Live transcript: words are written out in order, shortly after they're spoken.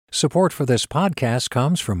Support for this podcast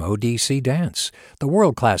comes from ODC Dance. The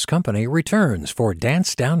world-class company returns for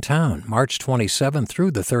Dance Downtown, March 27th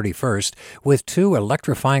through the 31st, with 2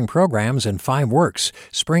 electrifying programs and 5 works,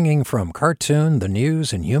 springing from cartoon, the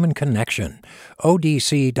news, and human connection.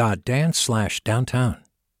 odc.dance/downtown.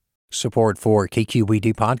 Support for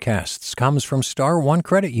KQED podcasts comes from Star One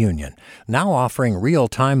Credit Union, now offering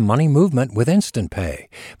real-time money movement with Instant Pay.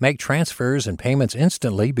 Make transfers and payments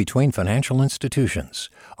instantly between financial institutions,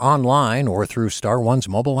 online or through Star One's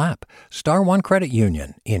mobile app. Star One Credit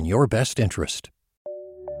Union, in your best interest.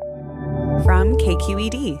 From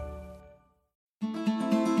KQED.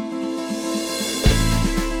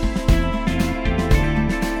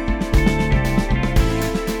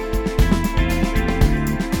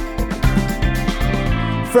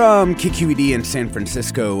 From KQED in San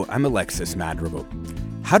Francisco, I'm Alexis Madrigal.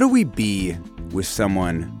 How do we be with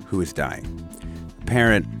someone who is dying? A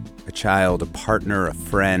parent, a child, a partner, a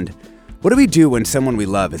friend. What do we do when someone we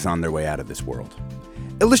love is on their way out of this world?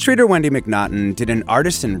 Illustrator Wendy McNaughton did an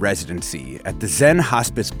artist-in-residency at the Zen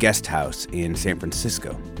Hospice Guest House in San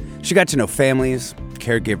Francisco. She got to know families,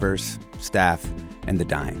 caregivers, staff, and the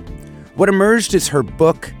dying. What emerged is her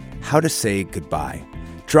book, How to Say Goodbye.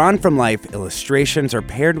 Drawn from life, illustrations are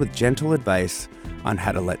paired with gentle advice on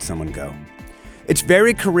how to let someone go. It's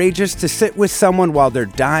very courageous to sit with someone while they're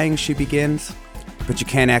dying, she begins, but you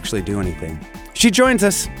can't actually do anything. She joins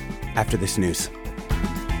us after this news.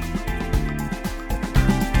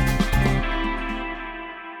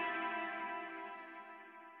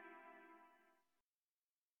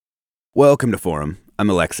 Welcome to Forum. I'm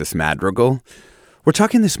Alexis Madrigal. We're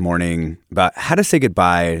talking this morning about how to say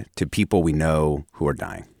goodbye to people we know who are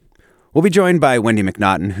dying. We'll be joined by Wendy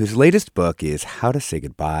McNaughton, whose latest book is How to Say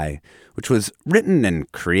Goodbye, which was written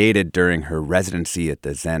and created during her residency at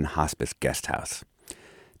the Zen Hospice Guest House.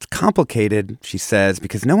 It's complicated, she says,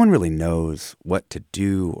 because no one really knows what to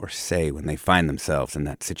do or say when they find themselves in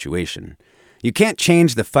that situation. You can't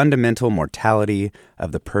change the fundamental mortality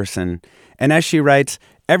of the person, and as she writes,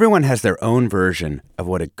 everyone has their own version of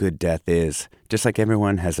what a good death is, just like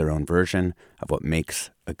everyone has their own version of what makes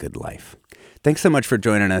a good life. Thanks so much for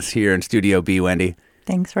joining us here in Studio B, Wendy.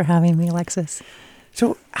 Thanks for having me, Alexis.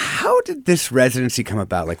 So how did this residency come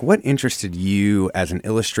about? Like, what interested you as an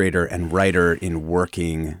illustrator and writer in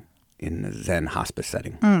working in the Zen hospice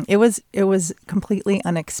setting? It was completely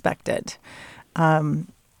unexpected.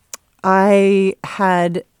 I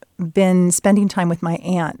had been spending time with my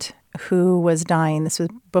aunt who was dying. This was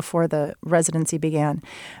before the residency began.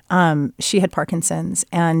 She had Parkinson's,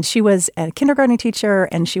 and she was a kindergarten teacher,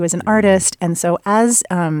 and she was an artist. And so as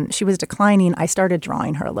she was declining, I started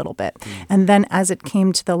drawing her a little bit. And then as it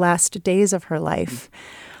came to the last days of her life,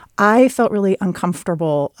 I felt really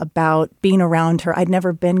uncomfortable about being around her. I'd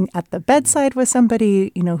never been at the bedside with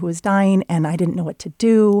somebody, who was dying, and I didn't know what to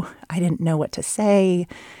do. I didn't know what to say.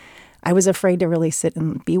 I was afraid to really sit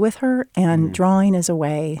and be with her, and drawing is a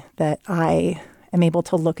way that I am able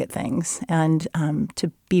to look at things and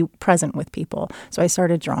to be present with people. So I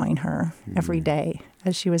started drawing her every day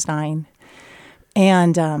as she was dying.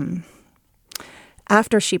 And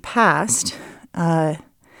after she passed, the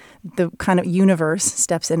kind of universe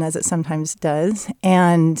steps in, as it sometimes does,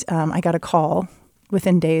 and I got a call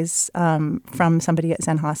within days from somebody at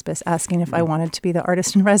Zen Hospice asking if I wanted to be the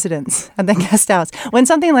artist-in-residence at the guest house. When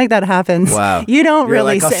something like that happens, you don't You're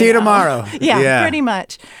really like, I'll say see you no. tomorrow. Yeah, pretty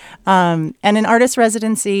much. And an artist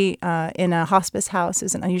residency in a hospice house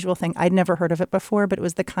is an unusual thing. I'd never heard of it before, but it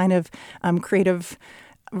was the kind of creative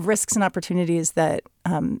risks and opportunities that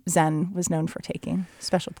Zen was known for taking.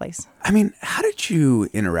 Special place. I mean, how did you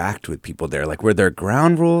interact with people there? Like, were there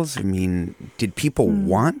ground rules? I mean, did people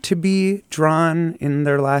want to be drawn in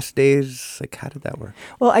their last days? Like, how did that work?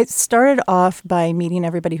 Well, I started off by meeting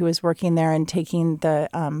everybody who was working there and taking the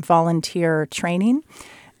volunteer training.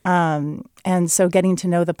 And so getting to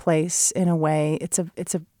know the place in a way, it's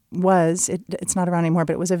not around anymore,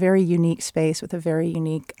 but it was a very unique space with a very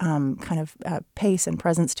unique kind of pace and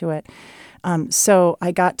presence to it. So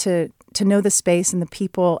I got to know the space and the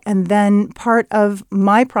people. And then part of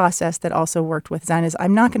my process that also worked with Zen is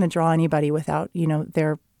I'm not going to draw anybody without,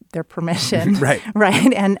 their permission. Right.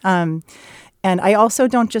 Right. And I also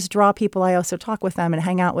don't just draw people. I also talk with them and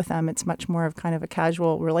hang out with them. It's much more of kind of a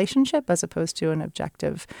casual relationship as opposed to an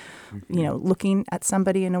objective, looking at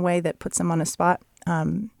somebody in a way that puts them on a spot.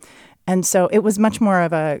 And so it was much more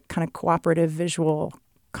of a kind of cooperative visual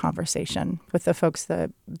conversation with the folks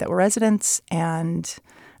that were residents and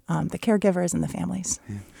the caregivers and the families.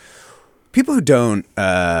 Yeah. People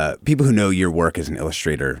who know your work as an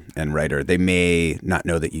illustrator and writer, they may not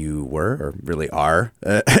know that you were or really are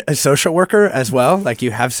a social worker as well. Like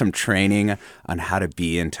you have some training on how to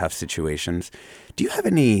be in tough situations. Do you have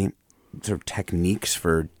any sort of techniques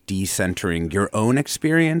for decentering your own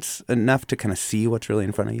experience enough to kind of see what's really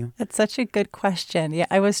in front of you? That's such a good question. Yeah,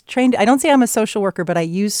 I was trained. I don't say I'm a social worker, but I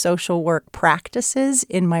use social work practices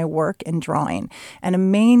in my work in drawing. And a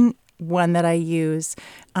main one that I use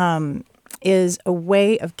is a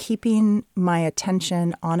way of keeping my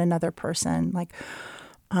attention on another person. Like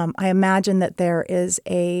I imagine that there is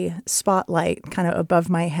a spotlight kind of above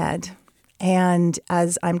my head. And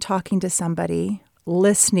as I'm talking to somebody,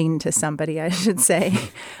 listening to somebody, I should say.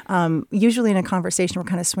 Usually in a conversation, we're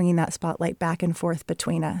kind of swinging that spotlight back and forth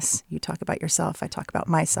between us. You talk about yourself, I talk about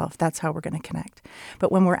myself. That's how we're going to connect.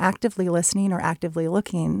 But when we're actively listening or actively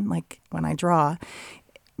looking, like when I draw,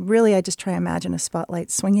 really I just try to imagine a spotlight,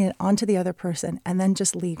 swinging it onto the other person and then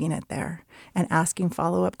just leaving it there and asking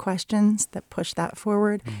follow-up questions that push that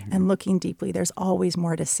forward and looking deeply. There's always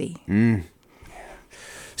more to see.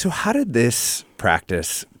 So how did this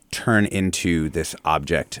practice turn into this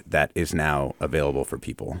object that is now available for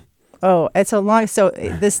people? Oh, it's a long. So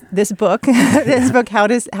this book, How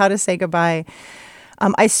to Say Goodbye.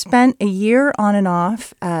 I spent a year on and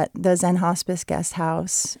off at the Zen Hospice Guest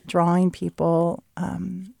House, drawing people.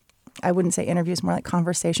 I wouldn't say interviews, more like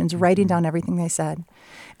conversations, writing down everything they said.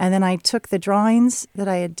 And then I took the drawings that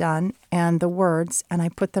I had done and the words, and I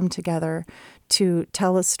put them together to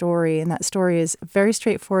tell a story. And that story is very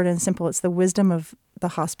straightforward and simple. It's the wisdom of the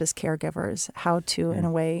hospice caregivers, how to, in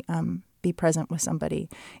a way, be present with somebody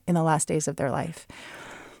in the last days of their life.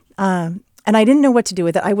 And I didn't know what to do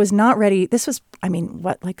with it. I was not ready. This was,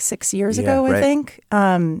 like 6 years ago, I think.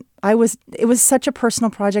 It was such a personal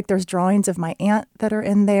project. There's drawings of my aunt that are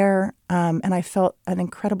in there. And I felt an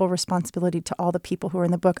incredible responsibility to all the people who were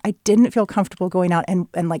in the book. I didn't feel comfortable going out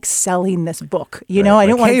and like selling this book. You know, I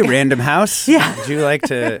didn't want to. Hey, Random House. Yeah. Would you like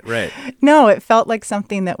to? Right. No, it felt like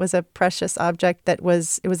something that was a precious object it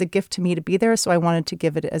was a gift to me to be there. So I wanted to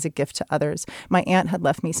give it as a gift to others. My aunt had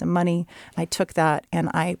left me some money. I took that and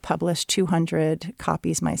I published 200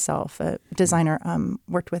 copies myself. A designer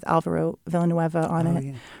worked with Alvaro Villanueva on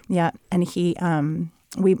it. Yeah. And he,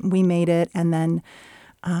 we made it, and then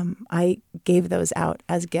I gave those out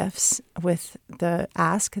as gifts with the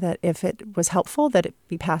ask that if it was helpful, that it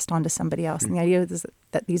be passed on to somebody else. And the idea is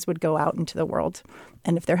that these would go out into the world.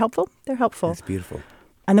 And if they're helpful, they're helpful. That's beautiful.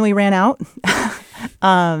 And then we ran out,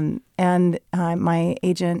 and my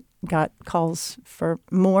agent got calls for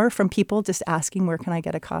more from people just asking, where can I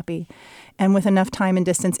get a copy? And with enough time and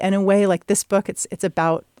distance, and in a way, like this book, it's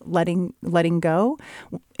about letting go.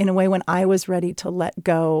 In a way, when I was ready to let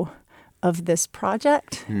go of this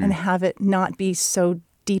project and have it not be so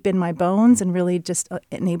deep in my bones and really just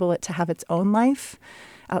enable it to have its own life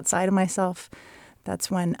outside of myself,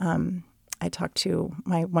 that's when I talked to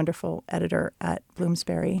my wonderful editor at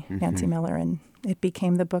Bloomsbury, Nancy Miller, and it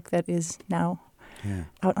became the book that is now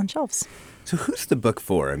out on shelves. So who's the book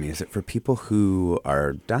for? I mean, is it for people who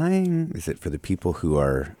are dying? Is it for the people who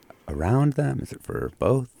are around them? Is it for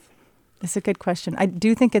both? It's a good question. I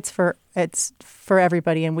do think it's for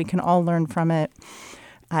everybody, and we can all learn from it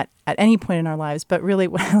at any point in our lives. But really,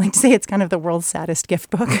 I like to say it's kind of the world's saddest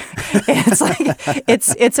gift book.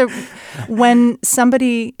 It's when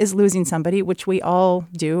somebody is losing somebody, which we all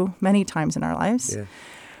do many times in our lives. Yeah.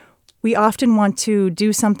 We often want to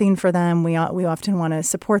do something for them. We often want to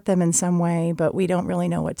support them in some way, but we don't really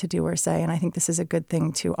know what to do or say. And I think this is a good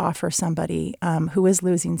thing to offer somebody who is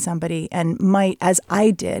losing somebody and might, as I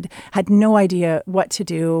did, had no idea what to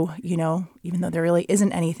do, even though there really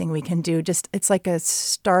isn't anything we can do. Just it's like a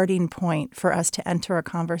starting point for us to enter a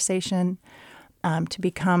conversation, to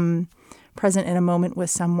become present in a moment with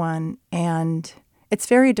someone. And it's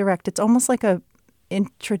very direct. It's almost like a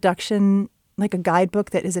introduction, like a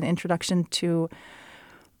guidebook that is an introduction to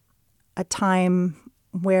a time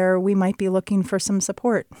where we might be looking for some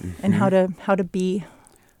support and how to be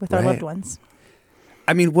with our loved ones.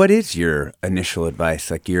 I mean, what is your initial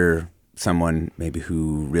advice? Like, you're someone maybe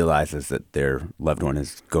who realizes that their loved one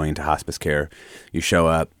is going into hospice care. You show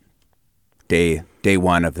up, day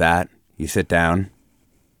one of that, you sit down.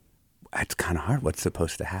 It's kind of hard. What's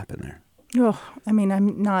supposed to happen there? Oh, I mean,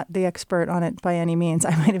 I'm not the expert on it by any means.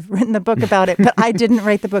 I might have written the book about it, but I didn't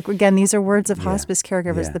write the book. Again, these are words of hospice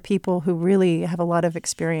caregivers, the people who really have a lot of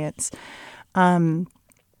experience. I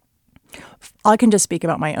can just speak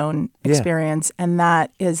about my own experience, and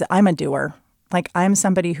that is I'm a doer. Like, I'm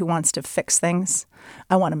somebody who wants to fix things.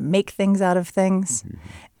 I want to make things out of things.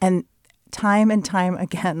 And time and time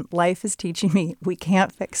again, life is teaching me we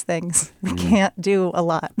can't fix things. We can't do a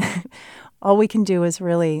lot. All we can do is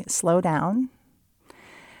really slow down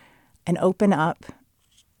and open up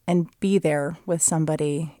and be there with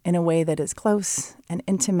somebody in a way that is close and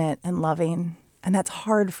intimate and loving. And that's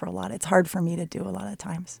hard for a lot. It's hard for me to do a lot of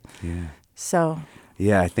times. Yeah. So.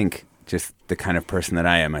 Yeah, I think just the kind of person that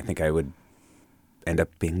I am, I think I would end up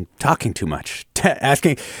talking too much,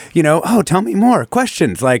 asking, tell me more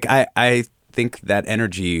questions. Like I think that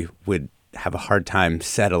energy would have a hard time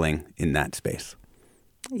settling in that space.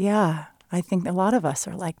 Yeah, I think a lot of us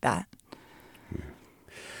are like that.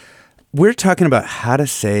 We're talking about how to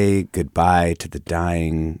say goodbye to the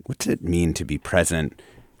dying. What's it mean to be present?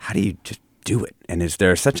 How do you just do it? And is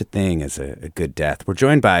there such a thing as a good death? We're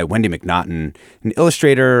joined by Wendy McNaughton, an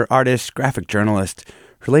illustrator, artist, graphic journalist.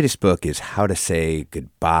 Her latest book is How to Say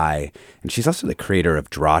Goodbye, and she's also the creator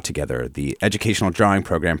of DrawTogether, the educational drawing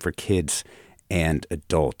program for kids and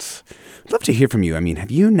adults. I'd love to hear from you. I mean,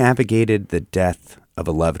 have you navigated the death of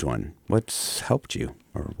a loved one? What's helped you,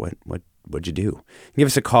 or what'd you do? Give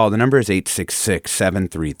us a call. The number is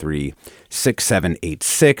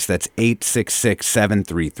 866-733-6786. That's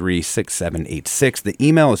 866-733-6786. The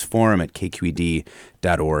email is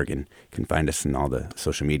forum@kqed.org, and you can find us in all the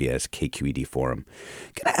social media as KQED Forum. I'm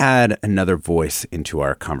going to add another voice into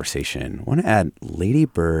our conversation. I want to add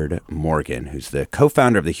Ladybird Morgan, who's the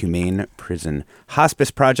co-founder of the Humane Prison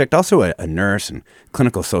Hospice Project, also a nurse and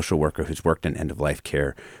clinical social worker who's worked in end-of-life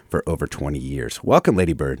care for over 20 years. Welcome,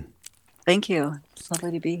 Ladybird. Thank you. It's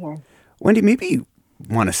lovely to be here. Wendy, maybe you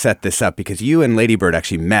want to set this up because you and Ladybird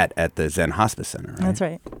actually met at the Zen Hospice Center, right? That's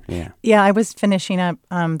right. Yeah. Yeah, I was finishing up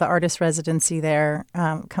the artist-residency there,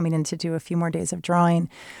 coming in to do a few more days of drawing.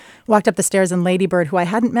 Walked up the stairs and Ladybird, who I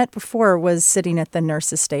hadn't met before, was sitting at the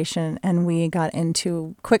nurse's station, and we got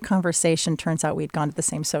into quick conversation. Turns out we'd gone to the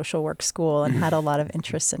same social work school and had a lot of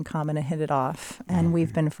interests in common and hit it off. And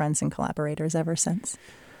we've been friends and collaborators ever since.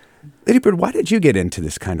 Ladybird, why did you get into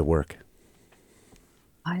this kind of work?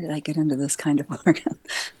 Why did I get into this kind of work?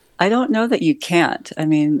 I don't know that you can't. I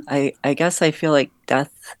mean, I guess I feel like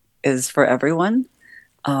death is for everyone.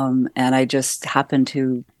 And I just happen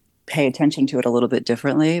to pay attention to it a little bit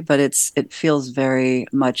differently, but it feels very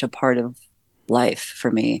much a part of life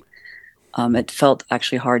for me. It felt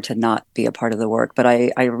actually hard to not be a part of the work, but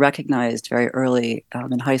I recognized very early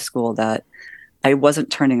in high school that I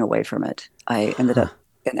wasn't turning away from it. I ended up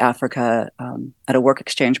in Africa at a work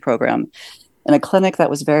exchange program in a clinic that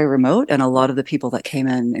was very remote, and a lot of the people that came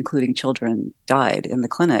in, including children, died in the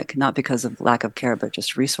clinic, not because of lack of care, but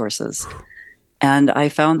just resources. And I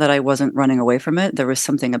found that I wasn't running away from it. There was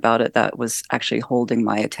something about it that was actually holding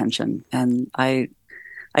my attention. And I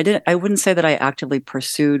wouldn't say that I actively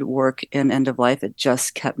pursued work in end of life. It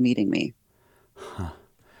just kept meeting me. Huh.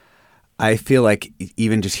 I feel like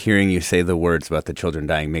even just hearing you say the words about the children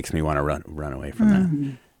dying makes me want to run away from that.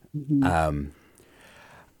 Mm-hmm.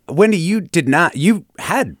 Wendy, you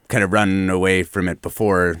had kind of run away from it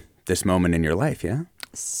before this moment in your life, yeah?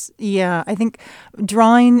 Yeah, I think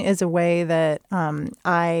drawing is a way that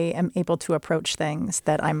I am able to approach things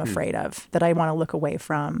that I'm afraid of, that I want to look away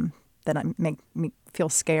from, that make me feel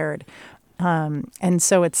scared. And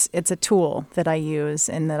so it's a tool that I use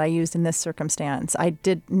and that I used in this circumstance. I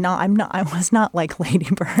was not like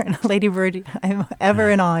Ladybird. Ladybird, I'm ever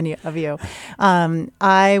in awe of you.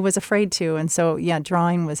 I was afraid to. And so, yeah,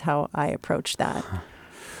 drawing was how I approached that.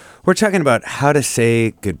 We're talking about how to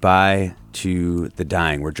say goodbye to the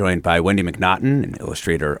dying. We're joined by Wendy McNaughton, an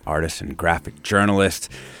illustrator, artist, and graphic journalist.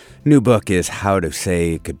 New book is How to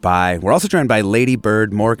Say Goodbye. We're also joined by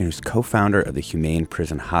Ladybird Morgan, who's co-founder of the Humane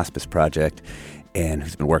Prison Hospice Project and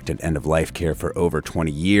who's been worked in end-of-life care for over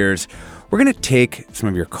 20 years. We're going to take some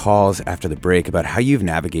of your calls after the break about how you've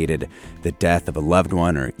navigated the death of a loved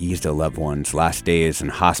one or eased a loved one's last days in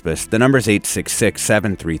hospice. The number is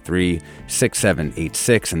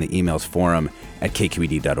 866-733-6786 and the email's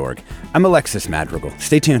forum@kqed.org. I'm Alexis Madrigal.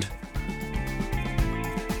 Stay tuned.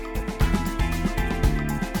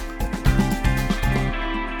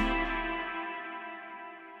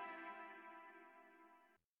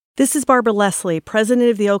 This is Barbara Leslie,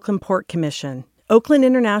 President of the Oakland Port Commission. Oakland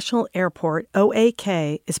International Airport,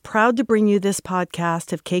 OAK, is proud to bring you this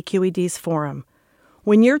podcast of KQED's Forum.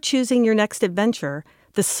 When you're choosing your next adventure,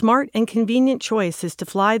 the smart and convenient choice is to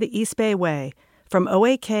fly the East Bay Way from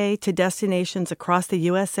OAK to destinations across the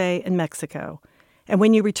USA and Mexico. And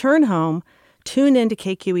when you return home, tune in to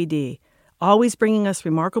KQED, always bringing us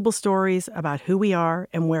remarkable stories about who we are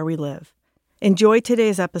and where we live. Enjoy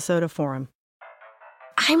today's episode of Forum.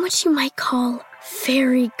 I'm what you might call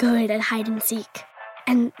very good at hide and seek.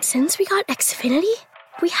 And since we got Xfinity,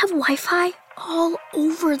 We have Wi-Fi all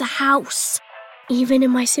over the house, even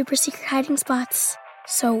in my super secret hiding spots.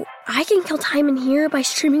 So I can kill time in here by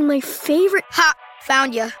streaming my favorite... Ha!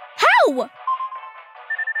 Found you. How?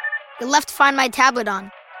 You left Find My tablet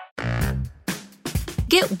on.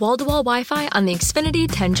 Get wall-to-wall Wi-Fi on the Xfinity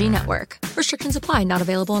 10G network. Restrictions apply. Not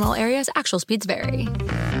available in all areas. Actual speeds vary.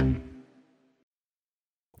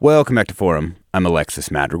 Welcome back to Forum. I'm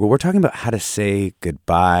Alexis Madrigal. We're talking about how to say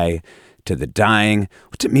goodbye to the dying.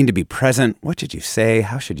 What's it mean to be present? What did you say?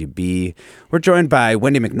 How should you be? We're joined by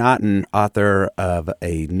Wendy McNaughton, author of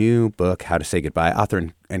a new book, How to Say Goodbye,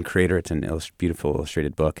 author and creator. It's an beautiful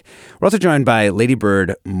illustrated book. We're also joined by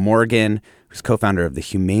Ladybird Morgan, who's co-founder of the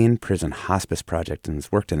Humane Prison Hospice Project and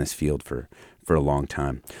has worked in this field for a long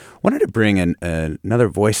time. Wanted to bring another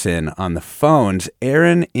voice in on the phones.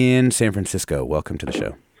 Erin in San Francisco. Welcome to the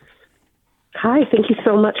show. Hi, thank you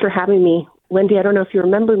so much for having me. Wendy, I don't know if you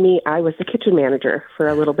remember me. I was the kitchen manager for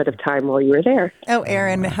a little bit of time while you were there. Oh,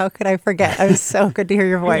 Erin, how could I forget? It was so good to hear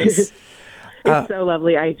your voice. It's so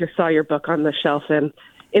lovely. I just saw your book on the shelf and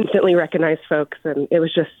instantly recognized folks, and it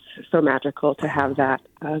was just so magical to have that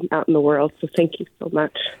out in the world. So thank you so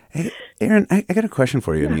much. Hey, Erin, I got a question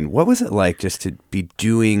for you. Yeah. I mean, what was it like just to be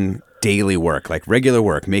doing daily work, like regular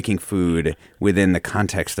work, making food within the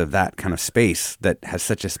context of that kind of space that has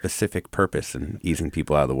such a specific purpose in easing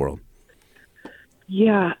people out of the world?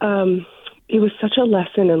 Yeah, it was such a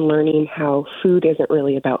lesson in learning how food isn't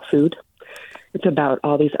really about food. It's about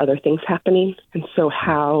all these other things happening. And so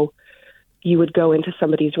how you would go into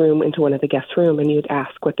somebody's room, into one of the guest room, and you'd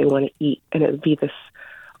ask what they want to eat. And it would be this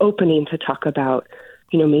opening to talk about,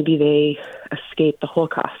 you know, maybe they escaped the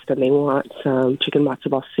Holocaust and they want some chicken matzo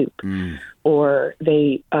ball soup. Or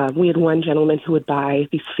we had one gentleman who would buy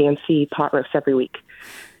these fancy pot roasts every week.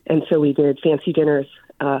 And so we did fancy dinners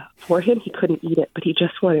for him. He couldn't eat it, but he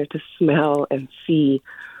just wanted to smell and see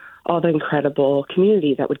all the incredible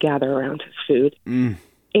community that would gather around his food.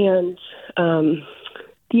 And,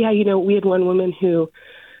 you know, we had one woman who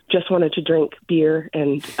just wanted to drink beer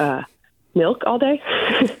and milk all day.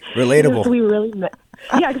 Relatable. So we really met.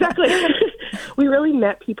 Yeah, exactly. We really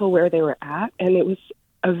met people where they were at, and it was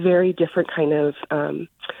a very different kind of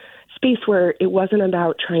space where it wasn't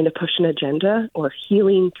about trying to push an agenda or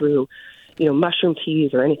healing through, you know, mushroom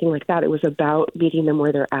teas or anything like that. It was about meeting them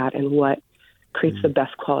where they're at and what creates the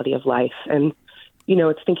best quality of life. And, you know,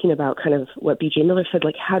 it's thinking about kind of what B.J. Miller said,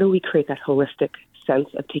 like, how do we create that holistic sense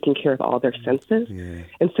of taking care of all their senses? Yeah.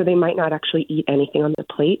 And so they might not actually eat anything on the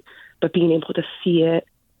plate, but being able to see it,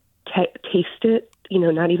 taste it, you know,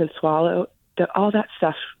 not even swallow, all that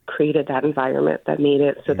stuff created that environment that made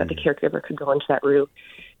it so that the caregiver could go into that room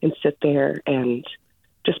and sit there and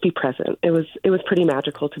just be present. It was pretty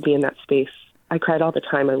magical to be in that space. I cried all the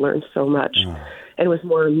time. I learned so much. And it was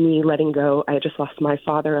more me letting go. I had just lost my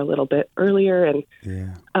father a little bit earlier. And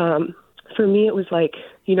for me, it was like,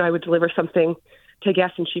 you know, I would deliver something to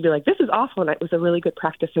guests and she'd be like, this is awful. And it was a really good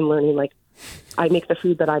practice in learning, like, I make the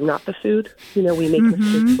food, but I'm not the food. You know, we make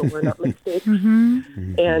mistakes, but we're not mistakes.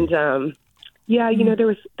 And, you know, there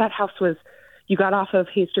was, that house was, you got off of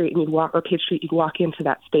Page Street and you'd walk into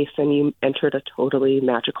that space and you entered a totally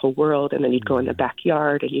magical world. And then you'd go in the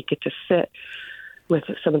backyard and you'd get to sit with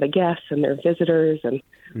some of the guests and their visitors. And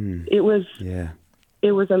it was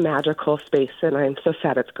a magical space. And I'm so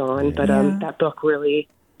sad it's gone. But that book really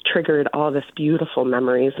triggered all this beautiful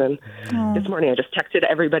memories. And this morning I just texted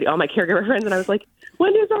everybody, all my caregiver friends, and I was like,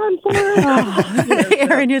 Wendy's on for it.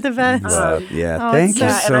 Erin, you're the best. Thank you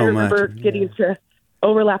so and I remember much. getting to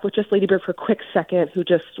overlap with just Ladybird for a quick second, who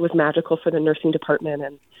just was magical for the nursing department.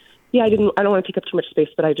 And I don't want to take up too much space,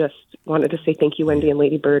 but I just wanted to say thank you, Wendy and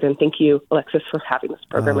Ladybird, and thank you, Alexis, for having this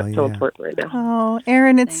program. It's so important right now. Oh,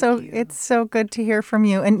 Erin, it's so good to hear from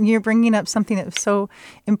you. And you're bringing up something that was so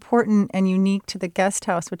important and unique to the guest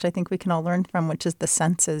house, which I think we can all learn from, which is the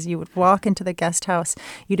senses. You would walk into the guest house,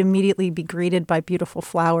 you'd immediately be greeted by beautiful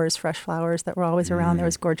flowers, fresh flowers that were always around. There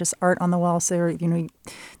was gorgeous art on the walls. There were, you know,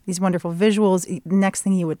 these wonderful visuals. Next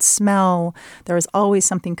thing you would smell, there was always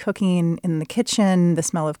something cooking in the kitchen, the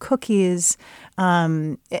smell of cookies.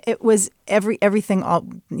 It was everything, all,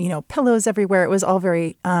 you know, pillows everywhere. It was all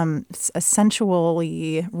very a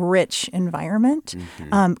sensually rich environment,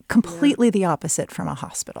 completely the opposite from a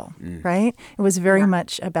hospital, right? It was very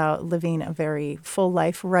much about living a very full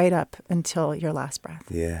life right up until your last breath.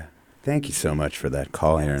 Yeah. Thank you so much for that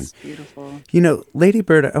call, Erin. That's beautiful. You know,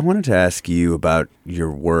 Ladybird, I wanted to ask you about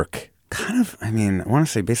your work. Kind of, I want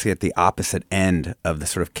to say basically at the opposite end of the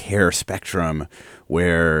sort of care spectrum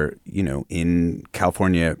where, you know, in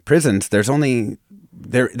California prisons, there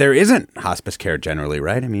isn't hospice care generally,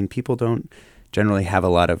 right? I mean, people don't generally have a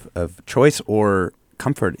lot of choice or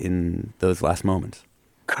comfort in those last moments.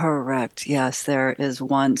 Correct. Yes, there is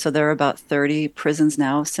one. So there are about 30 prisons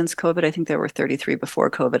now since COVID. I think there were 33 before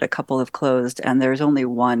COVID. A couple have closed, and there's only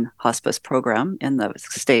one hospice program in the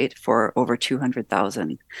state for over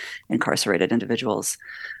 200,000 incarcerated individuals.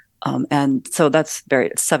 And so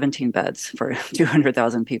it's 17 beds for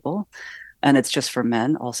 200,000 people. And it's just for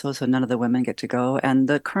men also, so none of the women get to go. And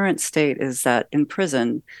the current state is that in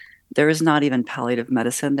prison, there is not even palliative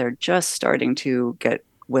medicine. They're just starting to get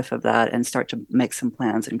whiff of that and start to make some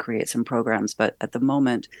plans and create some programs. But at the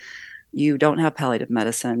moment, you don't have palliative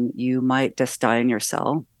medicine. You might just die in your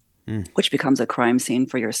cell, which becomes a crime scene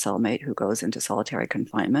for your cellmate who goes into solitary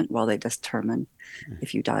confinement while they determine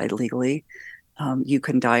if you died legally. You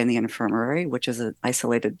can die in the infirmary, which is an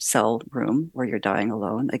isolated cell room where you're dying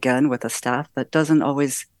alone, again, with a staff that doesn't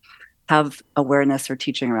always have awareness or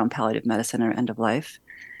teaching around palliative medicine or end of life.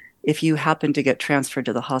 If you happen to get transferred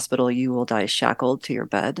to the hospital, you will die shackled to your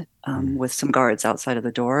bed with some guards outside of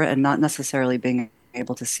the door and not necessarily being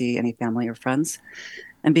able to see any family or friends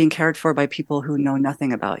and being cared for by people who know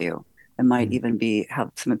nothing about you and might even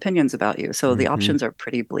have some opinions about you. So the options are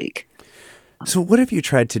pretty bleak. So what have you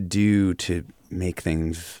tried to do to make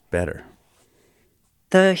things better?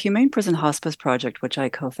 The Humane Prison Hospice Project, which I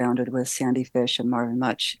co-founded with Sandy Fish and Marvin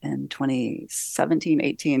Much in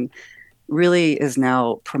 2017-18, really is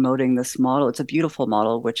now promoting this model. It's a beautiful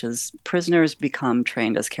model, which is prisoners become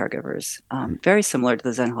trained as caregivers, very similar to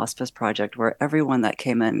the Zen Hospice Project, where everyone that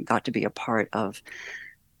came in got to be a part of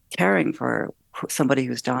caring for somebody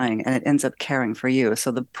who's dying, and it ends up caring for you.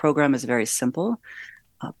 So the program is very simple.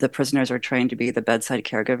 The prisoners are trained to be the bedside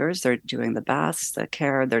caregivers. They're doing the baths, the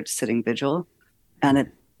care, they're sitting vigil, and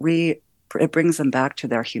it brings them back to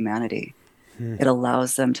their humanity. It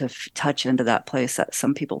allows them to touch into that place that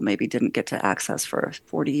some people maybe didn't get to access for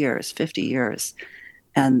 40 years, 50 years.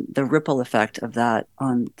 And the ripple effect of that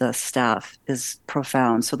on the staff is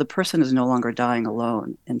profound. So the person is no longer dying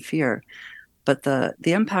alone in fear, but the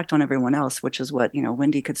impact on everyone else, which is what,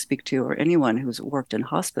 Wendy could speak to, or anyone who's worked in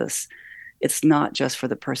hospice, it's not just for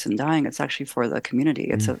the person dying, it's actually for the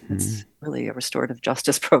community. It's really a restorative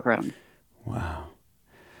justice program. Wow.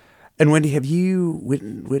 And Wendy, have you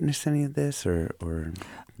witnessed any of this, or?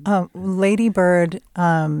 Ladybird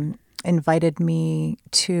invited me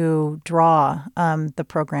to draw the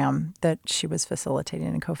program that she was facilitating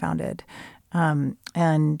and co-founded.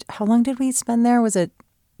 And how long did we spend there? Was it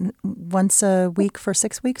once a week for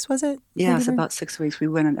 6 weeks? Was it? Yeah, it's about 6 weeks. We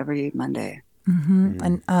went in every Monday.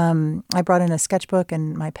 And I brought in a sketchbook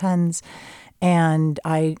and my pens, and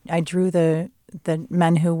I drew the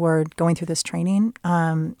men who were going through this training,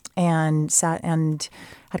 and sat and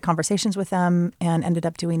had conversations with them, and ended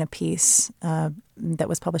up doing a piece that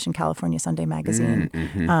was published in California Sunday Magazine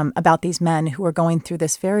about these men who were going through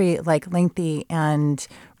this very lengthy and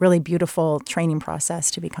really beautiful training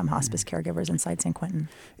process to become hospice caregivers inside San Quentin.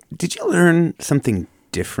 Did you learn something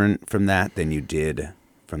different from that than you did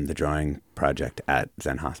from the drawing project at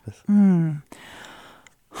Zen Hospice?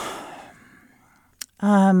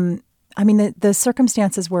 I mean, the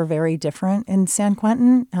circumstances were very different in San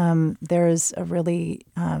Quentin. There's a really,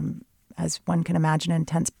 as one can imagine,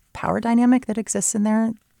 intense power dynamic that exists in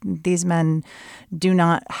there. These men do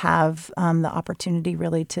not have the opportunity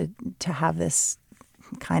really to have this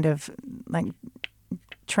kind of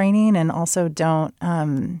training, and also don't.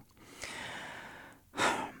 I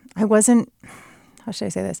wasn't. How should I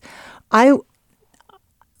say this?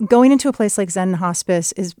 Going into a place like Zen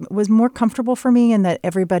Hospice was more comfortable for me, in that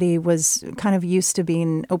everybody was kind of used to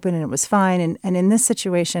being open and it was fine. And in this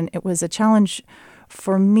situation, it was a challenge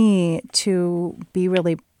for me to be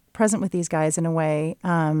really present with these guys in a way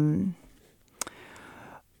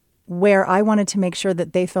where I wanted to make sure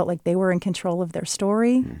that they felt like they were in control of their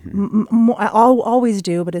story. I always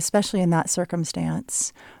do, but especially in that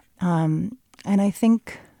circumstance. And I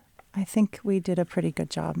think we did a pretty good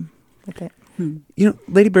job with it.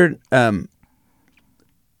 Ladybird,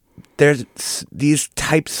 there's these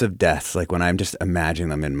types of deaths, like when I'm just imagining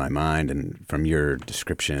them in my mind and from your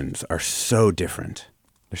descriptions, are so different.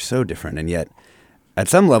 They're so different. And yet, at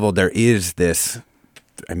some level, there is this,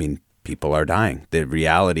 people are dying. The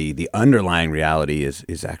reality, the underlying reality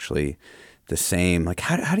is actually the same. Like,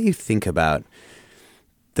 how do you think about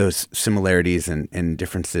those similarities and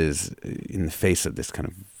differences in the face of this kind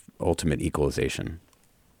of ultimate equalization?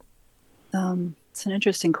 It's an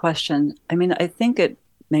interesting question. I think it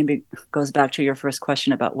maybe goes back to your first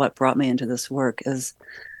question about what brought me into this work. Is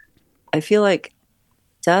I feel like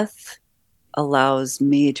death allows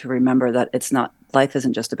me to remember that life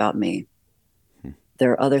isn't just about me.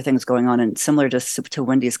 there are other things going on, and similar to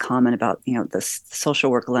Wendy's comment about, the social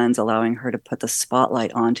work lens allowing her to put the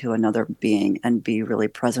spotlight onto another being and be really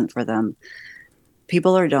present for them.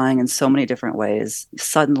 People are dying in so many different ways,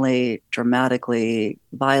 suddenly, dramatically,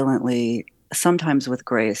 violently, sometimes with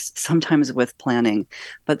grace, sometimes with planning,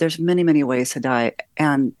 but there's many, many ways to die.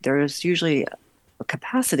 And there's usually a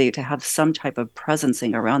capacity to have some type of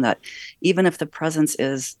presencing around that, even if the presence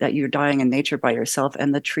is that you're dying in nature by yourself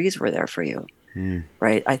and the trees were there for you.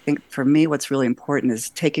 Right. I think for me, what's really important is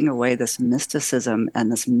taking away this mysticism and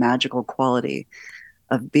this magical quality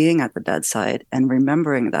of being at the bedside and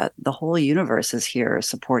remembering that the whole universe is here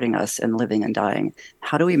supporting us in living and dying.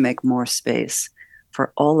 How do we make more space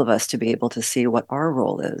for all of us to be able to see what our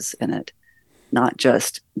role is in it, not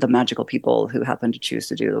just the magical people who happen to choose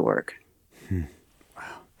to do the work?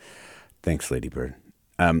 Wow. Thanks, Ladybird.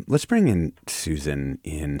 Let's bring in Susan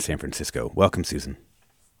in San Francisco. Welcome, Susan.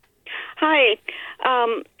 Hi.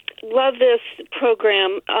 Love this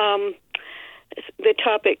program, the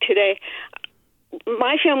topic today.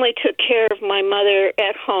 My family took care of my mother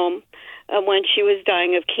at home when she was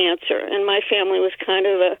dying of cancer, and my family was kind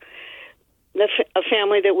of a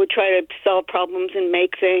family that would try to solve problems and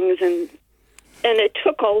make things, and it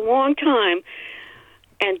took a long time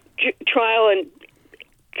and trial and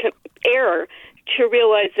error to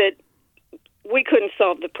realize that we couldn't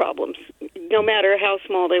solve the problems. No matter how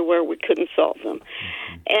small they were, we couldn't solve them.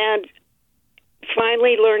 And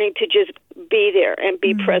finally learning to just be there and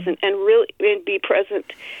be present and be present,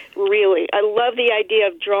 really. I love the idea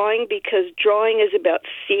of drawing because drawing is about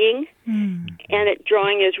seeing, and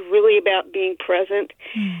drawing is really about being present.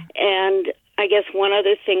 And I guess one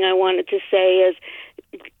other thing I wanted to say is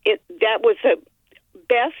that was the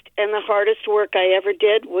best and the hardest work I ever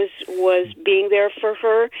did was being there for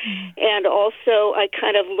her. And also I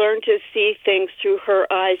kind of learned to see things through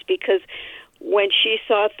her eyes, because when she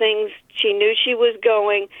saw things, she knew she was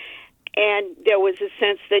going, and there was a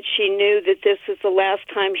sense that she knew that this was the last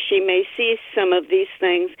time she may see some of these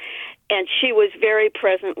things, and she was very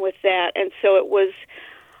present with that. And so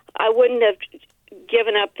I wouldn't have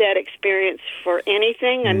given up that experience for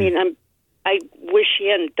anything. I mean, I wish she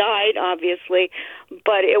hadn't died, obviously,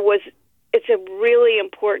 but it's a really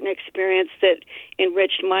important experience that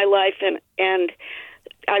enriched my life, and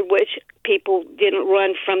I wish people didn't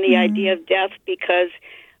run from the idea of death, because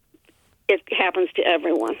it happens to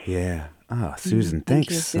everyone. Yeah. Oh, Susan,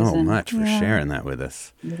 thanks so much for sharing that with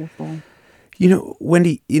us. Beautiful.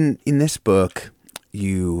 Wendy, in this book,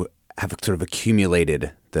 you have sort of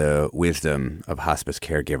accumulated the wisdom of hospice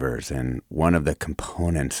caregivers, and one of the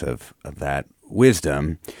components of that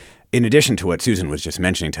wisdom, in addition to what Susan was just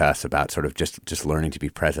mentioning to us about sort of just learning to be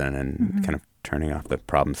present and kind of turning off the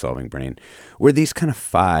problem-solving brain, were these kind of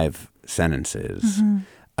 5 sentences.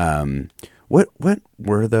 What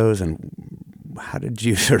were those, and how did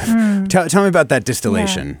you sort of tell me about that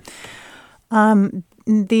distillation? Yeah.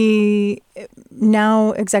 The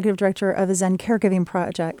now executive director of the Zen Caregiving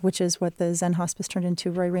Project, which is what the Zen Hospice turned into,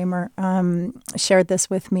 Roy Raymer, shared this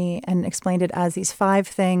with me and explained it as these 5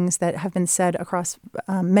 things that have been said across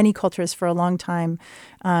many cultures for a long time.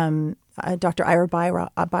 Dr. Ira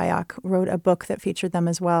Byock wrote a book that featured them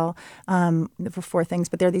as well, for 4 things.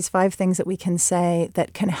 But there are these 5 things that we can say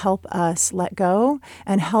that can help us let go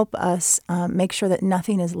and help us make sure that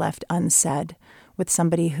nothing is left unsaid with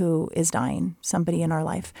somebody who is dying, somebody in our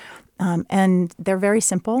life. And they're very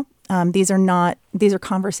simple. These are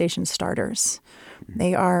conversation starters.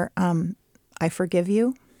 They are, I forgive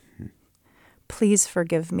you. Please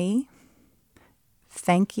forgive me.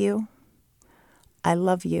 Thank you. I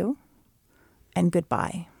love you. And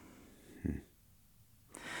goodbye.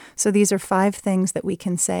 So these are 5 things that we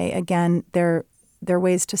can say. Again, they're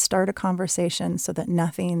ways to start a conversation so that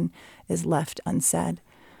nothing is left unsaid.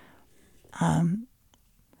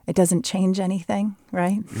 It doesn't change anything,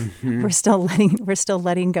 right? We're still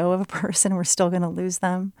letting go of a person. We're still going to lose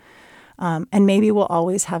them. And maybe we'll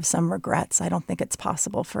always have some regrets. I don't think it's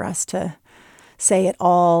possible for us to say it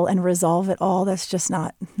all and resolve it all. That's just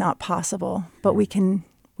not possible. But we can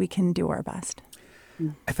do our best.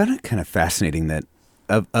 I found it kind of fascinating that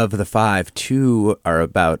of the 5, 2 are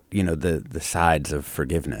about, the sides of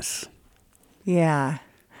forgiveness. Yeah.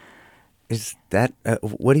 Is that,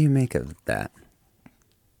 what do you make of that?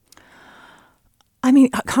 I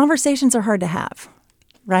mean, conversations are hard to have,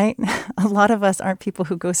 right? A lot of us aren't people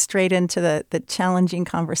who go straight into the challenging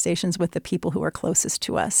conversations with the people who are closest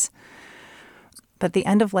to us. But the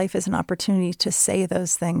end of life is an opportunity to say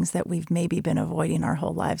those things that we've maybe been avoiding our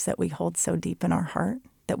whole lives, that we hold so deep in our heart,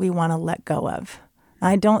 that we want to let go of.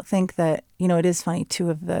 I don't think that, it is funny,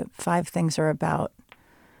 2 of the 5 things are about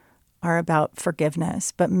are about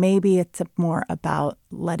forgiveness, but maybe it's more about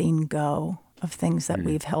letting go of things that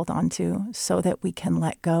we've held on to so that we can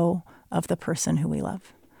let go of the person who we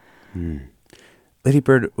love.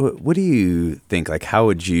 Ladybird, what do you think? Like,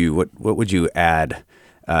 what would you add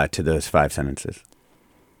to those 5 sentences?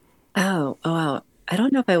 Oh, wow. I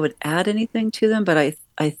don't know if I would add anything to them, but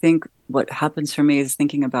I think what happens for me is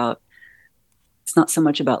thinking about, it's not so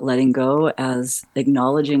much about letting go as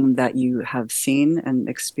acknowledging that you have seen and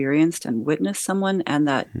experienced and witnessed someone, and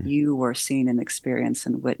that you were seen and experienced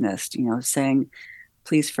and witnessed, saying,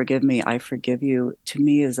 please forgive me, I forgive you, to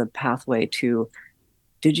me is a pathway to,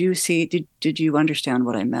 did you understand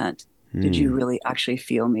what I meant? Did you really actually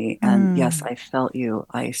feel me? And yes, I felt you,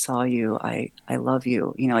 I saw you, I love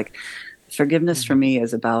you. Like, forgiveness for me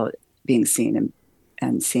is about being seen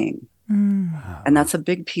and seeing. And that's a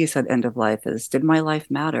big piece at the end of life is, did my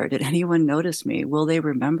life matter? Did anyone notice me? Will they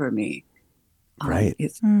remember me? Right.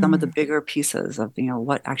 It's some of the bigger pieces of,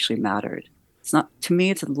 what actually mattered. It's not, to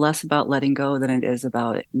me, it's less about letting go than it is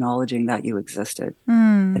about acknowledging that you existed.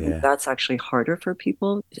 I think that's actually harder for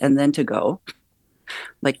people. And then to go,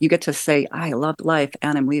 like, you get to say, I loved life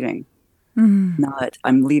and I'm leaving. Not,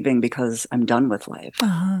 I'm leaving because I'm done with life.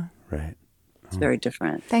 Right. It's very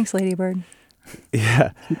different. Thanks, Ladybird.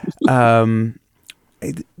 Yeah. One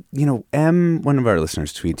of our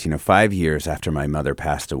listeners tweets, 5 years after my mother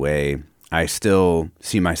passed away, I still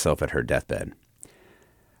see myself at her deathbed.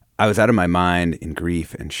 I was out of my mind in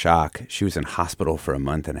grief and shock. She was in hospital for a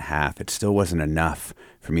month and a half. It still wasn't enough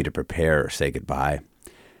for me to prepare or say goodbye.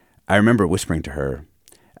 I remember whispering to her,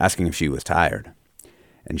 asking if she was tired.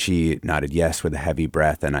 And she nodded yes with a heavy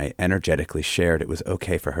breath, and I energetically shared it was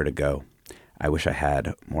okay for her to go. I wish I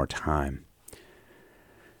had more time.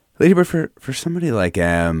 Ladybird, for somebody like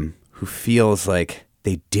Em who feels like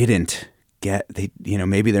they didn't get,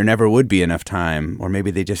 maybe there never would be enough time, or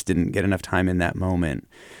maybe they just didn't get enough time in that moment.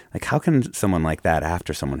 Like, how can someone like that,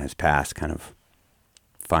 after someone has passed, kind of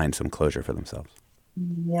find some closure for themselves?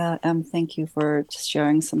 Yeah, thank you for just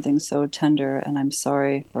sharing something so tender, and I'm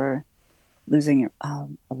sorry for losing a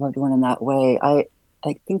loved one in that way. I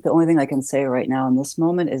think the only thing I can say right now in this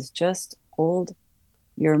moment is just hold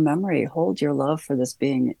your memory, hold your love for this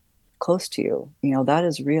being close to you. That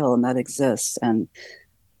is real and that exists. And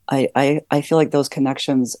I feel like those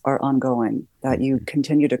connections are ongoing, that you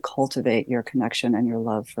continue to cultivate your connection and your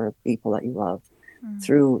love for people that you love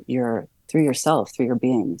through yourself, through your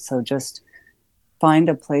being. So just find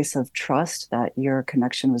a place of trust that your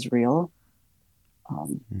connection was real.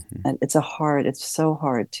 And it's so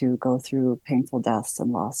hard to go through painful deaths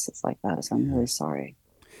and losses like that. So I'm really sorry.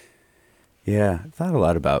 Yeah, I thought a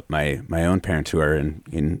lot about my own parents who are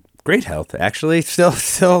in great health, actually,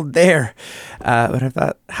 still there. But I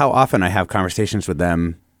thought how often I have conversations with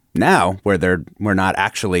them now where we're not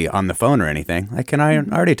actually on the phone or anything. Like, and I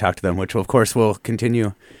already talk to them, which of course will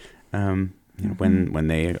continue when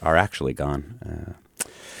they are actually gone.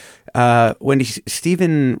 Wendy,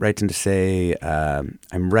 Stephen writes in to say,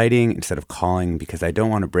 I'm writing instead of calling because I don't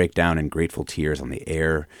want to break down in grateful tears on the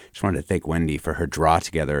air. Just wanted to thank Wendy for her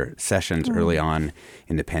DrawTogether sessions early on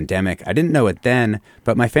in the pandemic. I didn't know it then,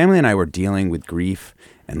 but my family and I were dealing with grief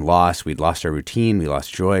and loss. We'd lost our routine. We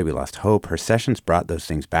lost joy. We lost hope. Her sessions brought those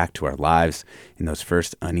things back to our lives in those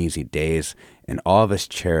first uneasy days. And all of us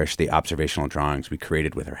cherish the observational drawings we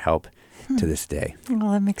created with her help to this day.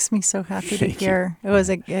 Well, that makes me so happy to hear. It was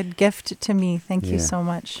a good gift to me. Thank you so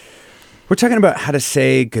much. We're talking about how to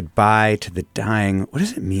say goodbye to the dying. What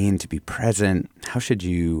does it mean to be present? How should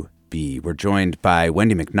you be? We're joined by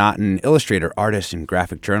Wendy McNaughton, illustrator, artist, and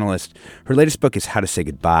graphic journalist. Her latest book is How to Say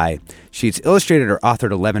Goodbye. She's illustrated or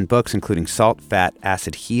authored 11 books, including Salt, Fat,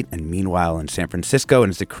 Acid, Heat, and Meanwhile in San Francisco,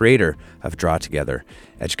 and is the creator of DrawTogether,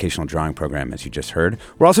 educational drawing program, as you just heard.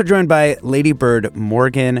 We're also joined by Ladybird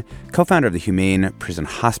Morgan, co-founder of the Humane Prison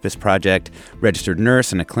Hospice Project, registered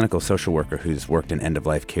nurse and a clinical social worker who's worked in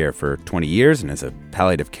end-of-life care for 20 years and is a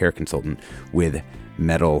palliative care consultant with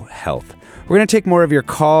Mettle Health. We're going to take more of your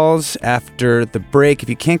calls after the break. If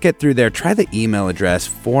you can't get through there, try the email address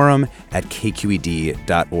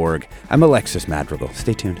forum@kqed.org. I'm Alexis Madrigal.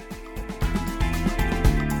 Stay tuned.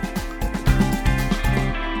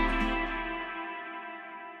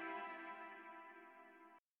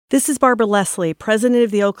 This is Barbara Leslie, president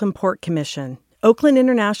of the Oakland Port Commission. Oakland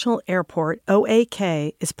International Airport,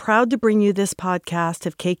 OAK, is proud to bring you this podcast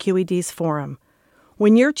of KQED's Forum.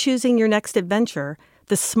 When you're choosing your next adventure,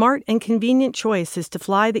 the smart and convenient choice is to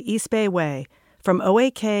fly the East Bay Way from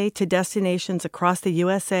OAK to destinations across the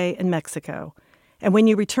USA and Mexico. And when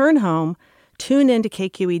you return home, tune in to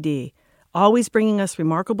KQED, always bringing us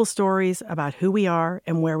remarkable stories about who we are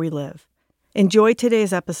and where we live. Enjoy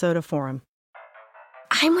today's episode of Forum.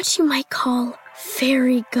 I'm what you might call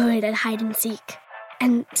very good at hide and seek.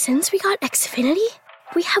 And since we got Xfinity,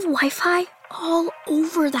 we have Wi-Fi all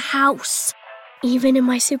over the house, even in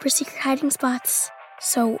my super secret hiding spots.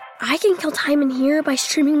 So I can kill time in here by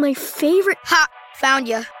streaming my favorite... Ha! Found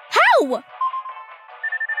you. How?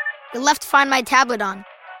 You left Find My tablet on.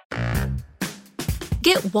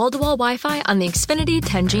 Get wall-to-wall Wi-Fi on the Xfinity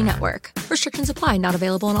 10G network. Restrictions apply. Not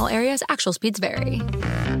available in all areas. Actual speeds vary.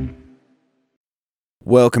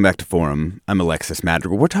 Welcome back to Forum. I'm Alexis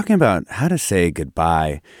Madrigal. We're talking about how to say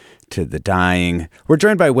goodbye to the dying. We're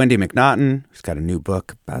joined by Wendy McNaughton, who's got a new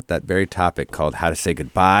book about that very topic called How to Say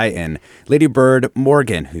Goodbye, and Ladybird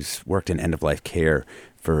Morgan, who's worked in end-of-life care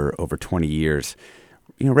for over 20 years.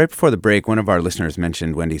 You know, right before the break, one of our listeners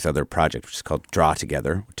mentioned Wendy's other project, which is called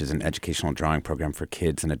DrawTogether, which is an educational drawing program for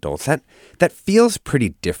kids and adults. That feels pretty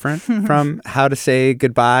different from How to Say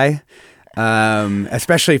Goodbye.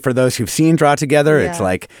 Especially for those who've seen DrawTogether, it's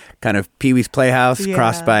like kind of Pee-wee's Playhouse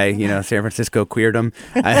crossed by, San Francisco queerdom.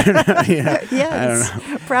 I don't know. Yes, I don't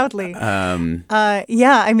know. Proudly.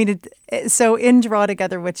 So in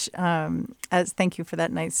DrawTogether, which, thank you for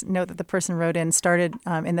that nice note that the person wrote in, started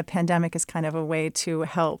in the pandemic as kind of a way to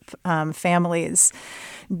help families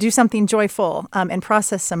do something joyful and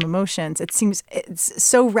process some emotions. It seems it's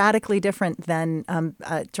so radically different than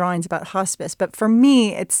drawings about hospice. But for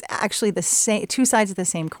me, it's actually the same, two sides of the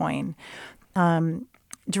same coin.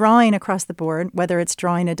 Drawing across the board, whether it's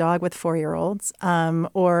drawing a dog with 4-year-olds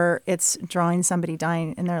or it's drawing somebody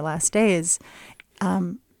dying in their last days,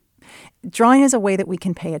 drawing is a way that we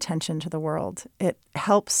can pay attention to the world. It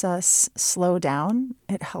helps us slow down.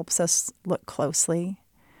 It helps us look closely.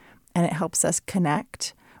 And it helps us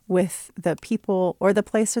connect with the people or the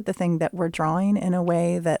place or the thing that we're drawing in a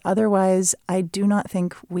way that otherwise I do not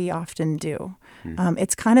think we often do.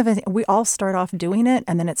 It's kind of we all start off doing it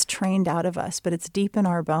and then it's trained out of us, but it's deep in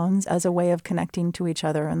our bones as a way of connecting to each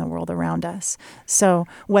other and the world around us. So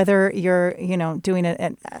whether you're, doing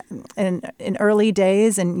it in early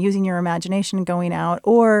days and using your imagination going out,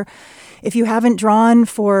 or if you haven't drawn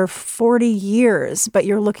for 40 years, but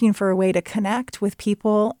you're looking for a way to connect with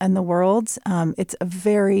people and the world, it's a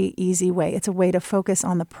very easy way. It's a way to focus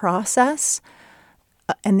on the process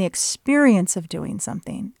and the experience of doing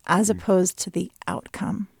something as opposed to the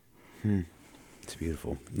outcome. It's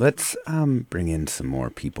beautiful. Let's bring in some more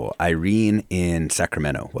people. Irene in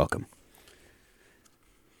Sacramento, welcome.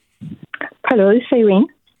 Hello, this is Irene.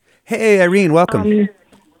 Hey, Irene, welcome.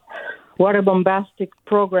 What a bombastic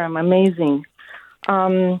program. Amazing.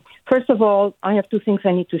 First of all, I have two things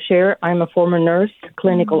I need to share. I'm a former nurse,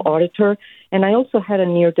 clinical auditor, and I also had a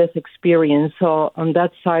near-death experience. So on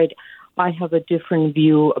that side, I have a different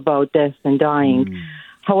view about death and dying.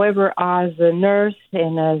 However, as a nurse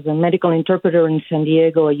and as a medical interpreter in San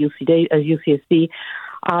Diego at UCSD,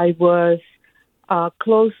 I was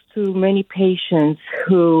close to many patients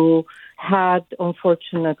who had,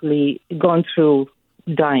 unfortunately, gone through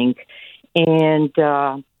dying. And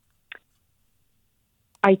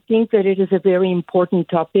I think that it is a very important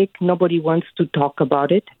topic. Nobody wants to talk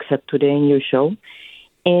about it except today in your show.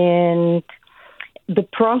 And the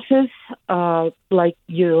process, like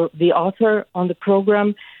the author on the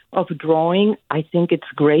program of drawing, I think it's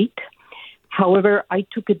great. However, I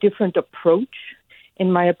took a different approach.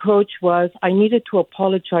 And my approach was I needed to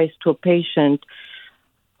apologize to a patient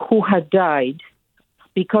who had died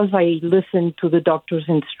because I listened to the doctor's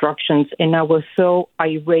instructions and I was so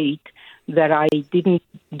irate that I didn't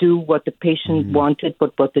do what the patient wanted,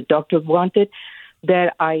 but what the doctor wanted,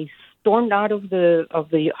 that I stormed out of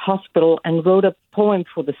the hospital and wrote a poem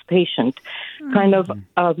for this patient, kind of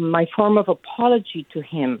my form of apology to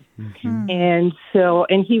him. And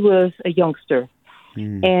he was a youngster.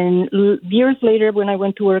 And years later, when I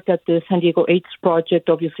went to work at the San Diego AIDS Project,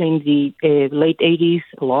 obviously in the late 80s,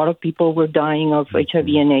 a lot of people were dying of HIV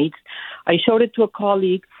and AIDS. I showed it to a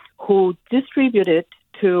colleague who distributed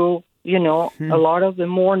to, a lot of the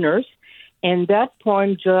mourners. And that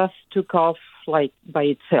poem just took off like by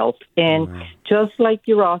itself. And just like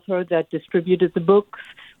your author that distributed the books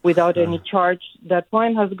without any charge, that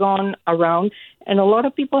poem has gone around. And a lot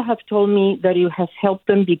of people have told me that it has helped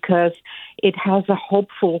them because it has a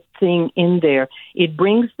hopeful thing in there. It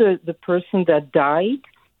brings the person that died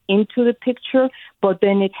into the picture, but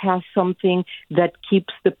then it has something that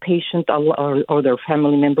keeps the patient or their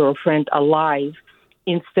family member or friend alive,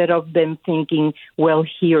 instead of them thinking, well,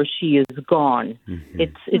 he or she is gone.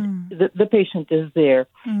 The patient is there.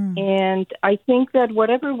 And I think that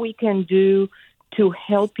whatever we can do to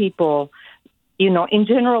help people, in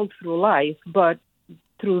general through life, but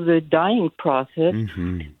through the dying process,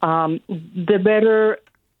 the better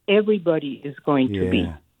everybody is going to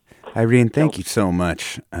be. Irene, thank you so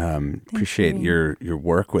much. Appreciate your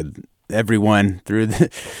work with everyone through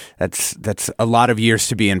that's a lot of years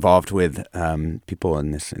to be involved with people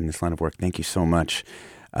in this line of work. Thank you so much.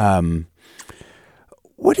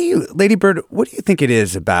 Ladybird, what do you think it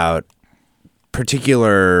is about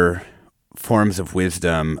particular forms of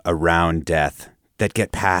wisdom around death that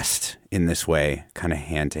get passed in this way, kind of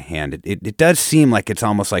hand to hand? It does seem like it's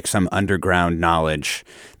almost like some underground knowledge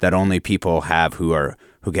that only people have who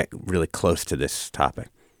get really close to this topic.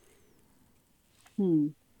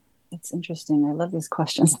 It's interesting. I love these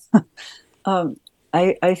questions.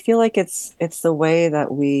 I feel like it's the way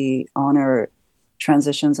that we honor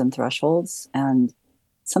transitions and thresholds, and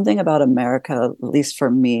something about America, at least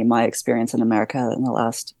for me, my experience in America in the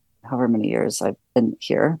last however many years I've been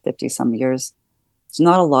here, 50 some years, it's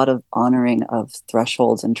not a lot of honoring of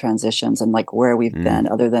thresholds and transitions and like where we've been,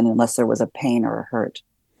 other than unless there was a pain or a hurt.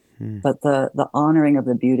 But the honoring of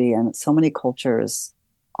the beauty, and so many cultures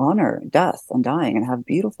honor death and dying and have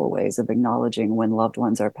beautiful ways of acknowledging when loved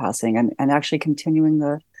ones are passing and actually continuing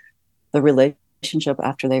the relationship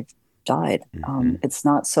after they've died. It's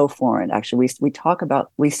not so foreign. Actually,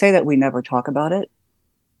 we say that we never talk about it.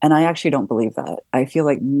 And I actually don't believe that. I feel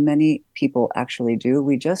like many people actually do.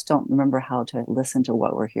 We just don't remember how to listen to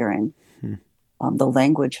what we're hearing. The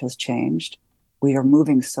language has changed. We are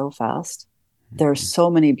moving so fast. There are so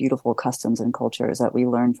many beautiful customs and cultures that we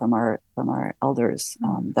learn from our elders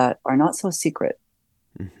that are not so secret.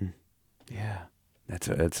 Yeah,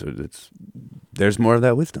 there's more of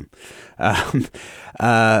that wisdom.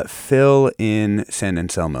 Phil in San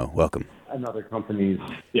Anselmo, welcome. Another company's.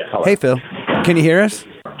 Hey, Phil, can you hear us?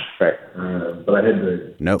 Right, but I had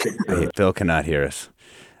to. Nope, Phil cannot hear us.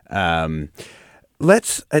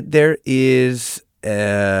 There's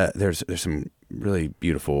some really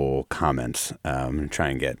beautiful comments. I'm going to try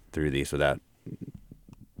and get through these without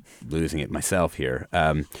losing it myself here.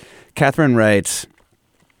 Catherine writes,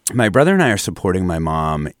 my brother and I are supporting my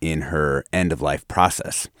mom in her end-of-life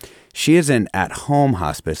process. She is in at-home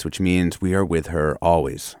hospice, which means we are with her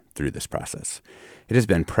always through this process. It has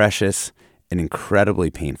been precious and incredibly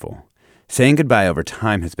painful. Saying goodbye over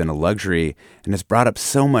time has been a luxury and has brought up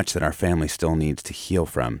so much that our family still needs to heal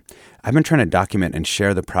from. I've been trying to document and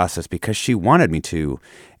share the process because she wanted me to,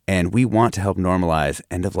 and we want to help normalize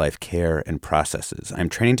end-of-life care and processes. I'm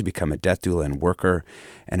training to become a death doula and worker,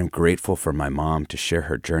 and I'm grateful for my mom to share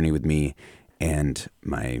her journey with me and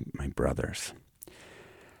my brothers.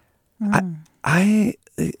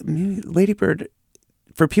 Ladybird,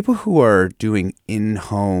 for people who are doing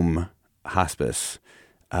in-home hospice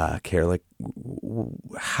care, like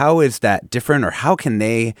how is that different, or how can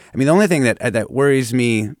they? I mean, the only thing that worries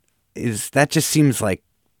me is that just seems like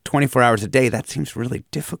 24 hours a day. That seems really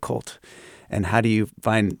difficult. And how do you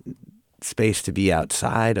find space to be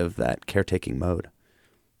outside of that caretaking mode?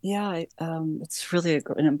 Yeah, it's really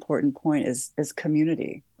an important point is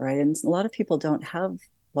community, right? And a lot of people don't have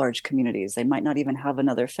large communities. They might not even have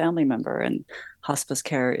another family member. And hospice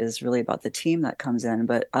care is really about the team that comes in.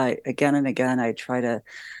 But again and again,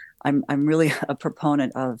 I'm really a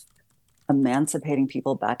proponent of emancipating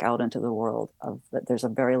people back out into the world, of that there's a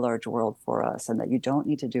very large world for us and that you don't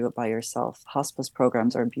need to do it by yourself. Hospice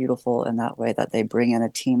programs are beautiful in that way, that they bring in a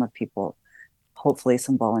team of people, hopefully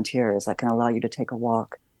some volunteers that can allow you to take a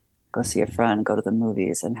walk, go see a friend, go to the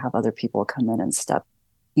movies, and have other people come in and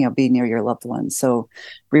be near your loved ones. So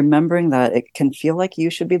remembering that it can feel like you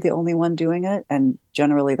should be the only one doing it, and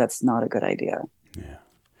generally that's not a good idea. Yeah.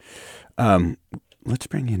 Let's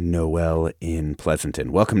bring in Noelle in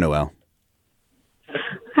Pleasanton. Welcome, Noelle.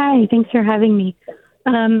 Hi, thanks for having me.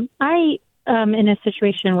 I am in a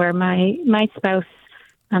situation where my spouse,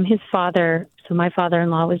 his father, so my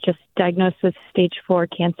father-in-law was just diagnosed with stage 4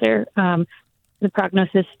 cancer. The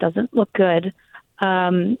prognosis doesn't look good.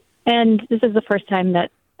 And this is the first time that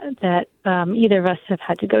either of us have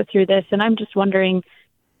had to go through this. And I'm just wondering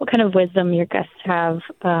what kind of wisdom your guests have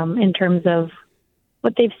in terms of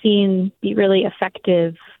what they've seen be really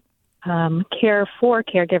effective care for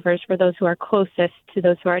caregivers, for those who are closest to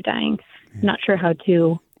those who are dying. Yeah. I'm not sure how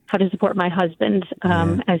to support my husband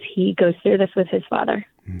as he goes through this with his father.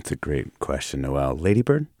 It's a great question, Noelle.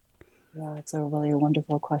 Ladybird? Yeah, it's a really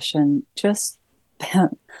wonderful question. Just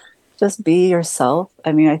be yourself.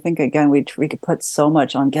 I mean, I think, again, we could put so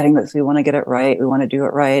much on getting this. We want to get it right. We want to do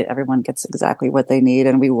it right. Everyone gets exactly what they need,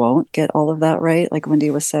 and we won't get all of that right, like Wendy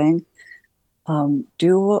was saying.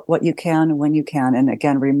 Do what you can when you can. And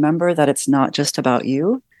again, remember that it's not just about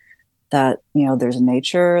you. that, there's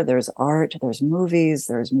nature, there's art, there's movies,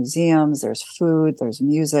 there's museums, there's food, there's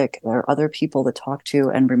music, there are other people to talk to,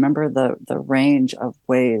 and remember the range of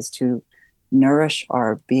ways to nourish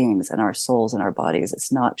our beings and our souls and our bodies.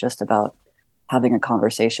 It's not just about having a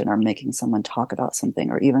conversation or making someone talk about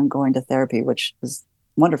something or even going to therapy, which is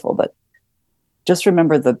wonderful, but just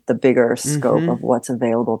remember the bigger scope of what's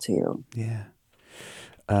available to you. Yeah.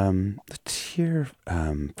 Let's hear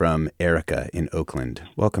from Erica in Oakland.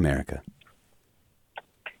 Welcome, Erica.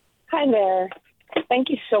 Hi there. Thank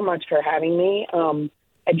you so much for having me.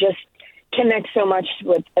 I just connect so much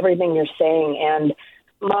with everything you're saying. And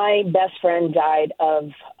my best friend died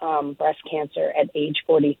of breast cancer at age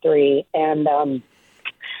 43. And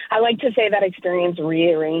I like to say that experience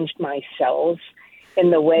rearranged my cells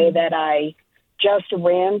in the way that I just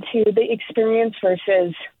ran to the experience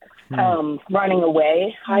versus running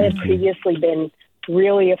away. I had previously been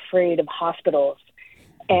really afraid of hospitals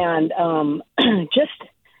and just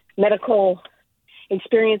medical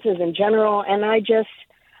experiences in general. And I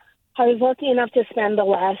was lucky enough to spend the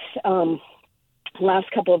last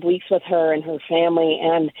couple of weeks with her and her family.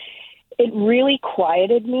 And it really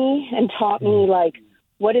quieted me and taught me, like,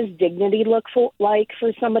 what does dignity look like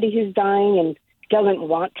for somebody who's dying and doesn't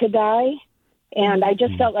want to die. And I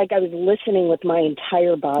just felt like I was listening with my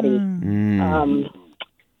entire body. And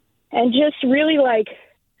just really like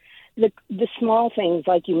the small things,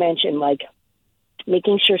 like you mentioned, like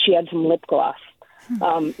making sure she had some lip gloss,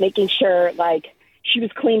 making sure like she was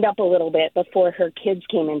cleaned up a little bit before her kids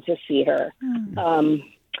came in to see her,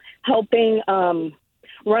 helping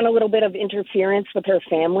run a little bit of interference with her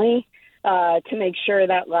family to make sure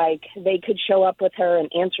that like they could show up with her and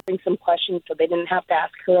answering some questions so they didn't have to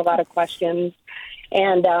ask her a lot of questions.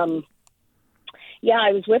 And I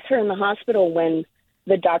was with her in the hospital when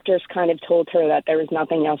the doctors kind of told her that there was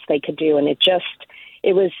nothing else they could do. And it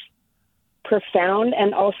was profound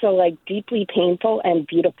and also like deeply painful and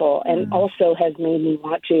beautiful, and also has made me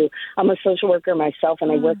want to, I'm a social worker myself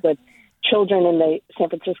and I work with children in the San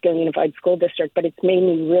Francisco Unified School District, but it's made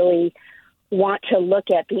me really want to look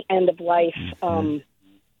at the end of life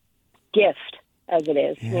gift as it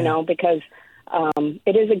is, because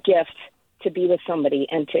it is a gift to be with somebody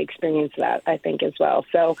and to experience that, I think, as well.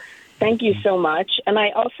 So thank you so much. And I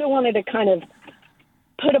also wanted to kind of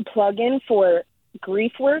put a plug in for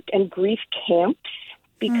grief work and grief camps,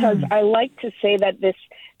 because I like to say that this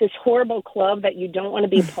horrible club that you don't want to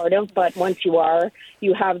be a part of, but once you are,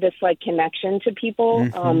 you have this like connection to people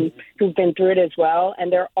who've been through it as well.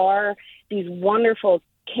 And there are these wonderful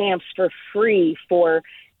camps for free for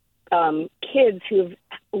kids who've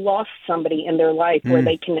lost somebody in their life where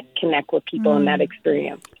they can connect with people in that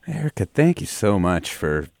experience. Erica, thank you so much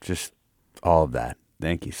for just all of that.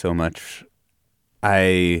 Thank you so much.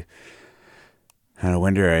 I don't know,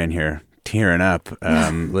 Wendy are in here tearing up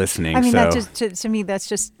listening. I mean, that just to me, that's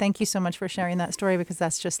just, thank you so much for sharing that story, because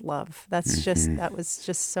that's just love. That's just, that was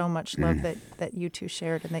just so much love that you two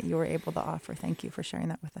shared and that you were able to offer. Thank you for sharing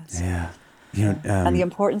that with us. Yeah. And the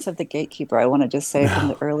importance of the gatekeeper. I want to just say from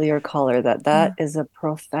the earlier caller that is a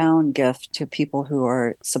profound gift to people who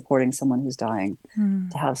are supporting someone who's dying,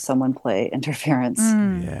 to have someone play interference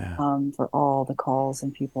for all the calls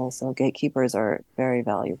and people. So gatekeepers are very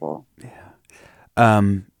valuable. Yeah.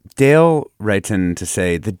 Dale writes in to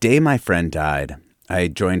say, the day my friend died, I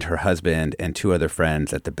joined her husband and 2 other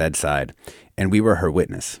friends at the bedside, and we were her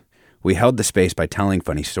witness. We held the space by telling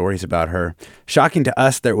funny stories about her. Shocking to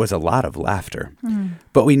us, there was a lot of laughter.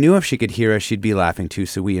 But we knew if she could hear us, she'd be laughing too,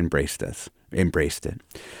 so we embraced it.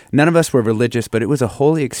 None of us were religious, but it was a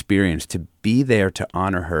holy experience to be there to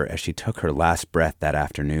honor her as she took her last breath that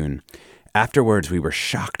afternoon. Afterwards, we were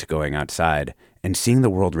shocked going outside and seeing the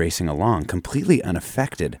world racing along, completely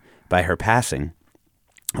unaffected by her passing.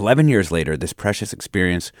 11 years later, this precious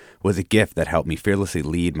experience was a gift that helped me fearlessly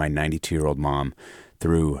lead my 92-year-old mom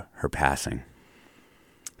through her passing.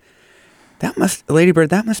 Ladybird,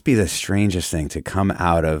 that must be the strangest thing to come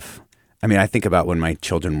out of. I mean, I think about when my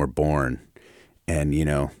children were born, and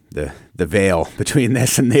the veil between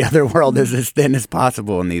this and the other world is as thin as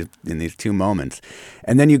possible in these 2 moments.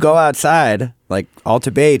 And then you go outside, like Alta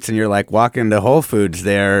Bates, and you're like walking to Whole Foods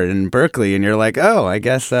there in Berkeley, and you're like, oh, I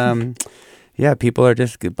guess people are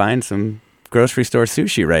just buying some grocery store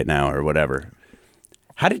sushi right now or whatever.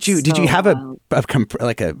 How did you have a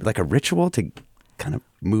ritual to kind of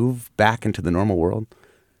move back into the normal world?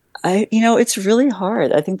 It's really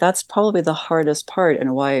hard. I think that's probably the hardest part,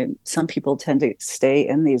 and why some people tend to stay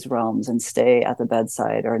in these realms and stay at the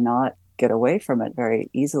bedside or not get away from it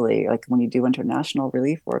very easily. Like when you do international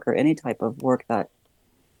relief work or any type of work that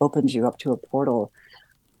opens you up to a portal.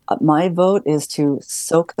 my vote is to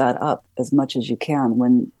soak that up as much as you can.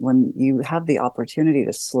 When you have the opportunity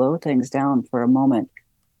to slow things down for a moment,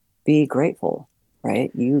 be grateful,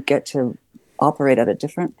 right? You get to operate at a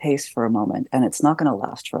different pace for a moment, and it's not going to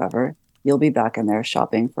last forever. You'll be back in there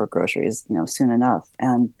shopping for groceries, soon enough.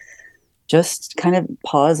 And just kind of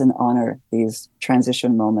pause and honor these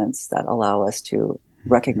transition moments that allow us to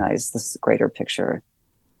recognize this greater picture.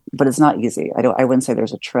 But it's not easy. I wouldn't say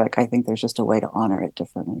there's a trick. I think there's just a way to honor it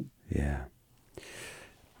differently. Yeah.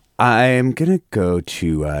 I'm going to go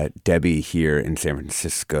to Debbie here in San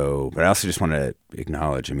Francisco, but I also just want to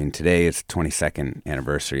acknowledge, today is the 22nd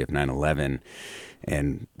anniversary of 9/11,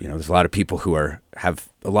 and, there's a lot of people who have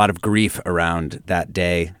a lot of grief around that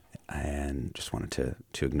day, and just wanted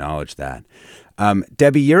to acknowledge that.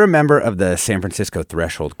 Debbie, you're a member of the San Francisco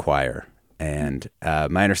Threshold Choir, and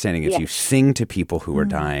my understanding is you sing to people who are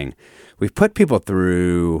dying. We've put people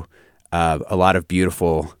through a lot of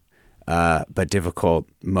beautiful but difficult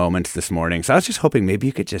moments this morning. So I was just hoping maybe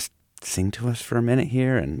you could just sing to us for a minute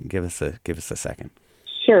here and give us a second.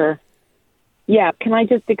 Sure. Yeah. Can I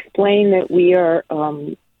just explain that we are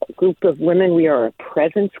a group of women? We are a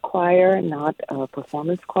presence choir, not a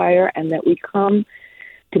performance choir, and that we come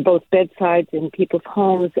to both bedsides in people's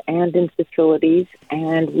homes and in facilities,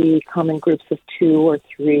 and we come in groups of 2 or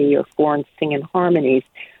 3 or 4 and sing in harmonies.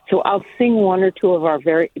 So I'll sing 1 or 2 of our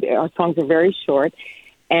songs are very short.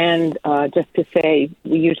 And just to say,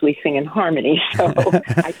 we usually sing in harmony, so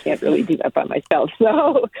I can't really do that by myself.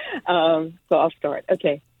 So I'll start.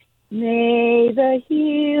 Okay. May the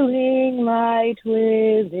healing light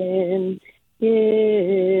within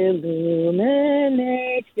illuminate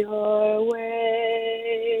your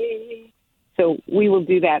way. So we will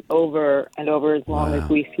do that over and over as long as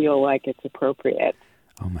we feel like it's appropriate.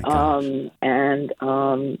 Oh, my gosh.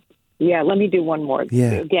 Yeah, let me do one more.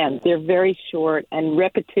 Yeah. Again, they're very short, and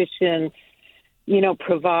repetition,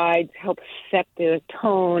 helps set the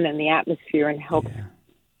tone and the atmosphere and helps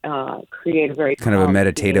create a very kind of a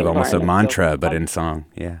meditative, almost a mantra, so, but in song.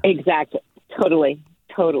 Yeah. Exactly. Totally.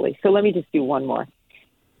 So let me just do one more.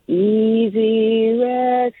 Easy,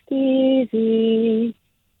 rest, easy.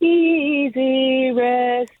 Easy,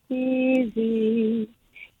 rest, easy.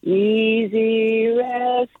 Easy,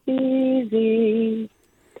 rest, easy.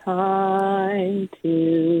 Time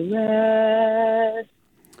to rest.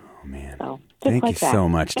 Oh, man. So, Thank you so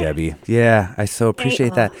much, Debbie. Yeah, I so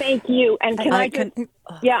appreciate that. Thank you. And can I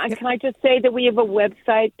just say that we have a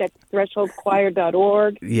website that's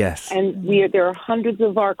thresholdchoir.org. Yes. And there are hundreds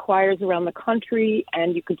of our choirs around the country,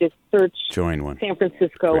 and you could just search Join one. San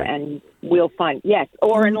Francisco and we'll find,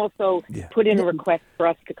 and also put in a request for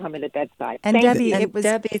us to come in at bedside. And Debbie,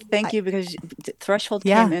 Debbie, thank you, because Threshold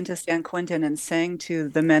came into San Quentin and sang to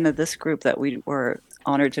the men of this group that we were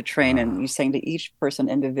honored to train, and you sang to each person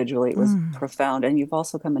individually. It was profound. And you've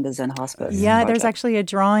also come into Zen Hospice. Yeah, Project. There's actually a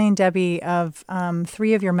drawing, Debbie, of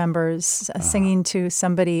 3 of your members singing to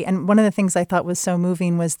somebody. And one of the things I thought was so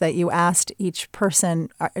moving was that you asked each person,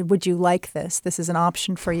 would you like this? This is an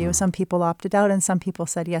option for you. Some people opted out, and some people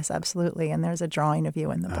said, yes, absolutely. And there's a drawing of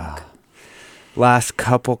you in the book. Last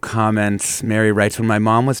couple comments. Mary writes, when my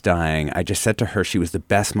mom was dying, I just said to her she was the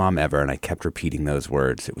best mom ever, and I kept repeating those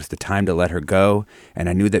words. It was the time to let her go, and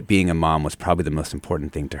I knew that being a mom was probably the most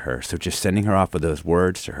important thing to her. So just sending her off with those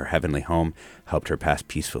words to her heavenly home helped her pass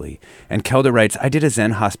peacefully. And Kelda writes, I did a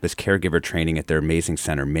Zen Hospice caregiver training at their amazing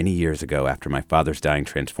center many years ago after my father's dying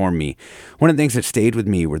transformed me. One of the things that stayed with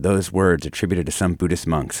me were those words attributed to some Buddhist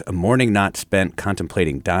monks. A morning not spent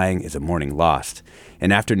contemplating dying is a morning lost.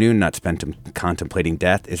 An afternoon not spent contemplating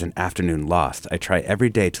death is an afternoon lost. I try every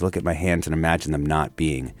day to look at my hands and imagine them not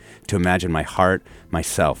being, to imagine my heart,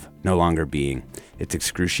 myself, no longer being. It's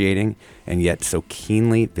excruciating and yet so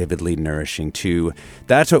keenly, vividly nourishing too.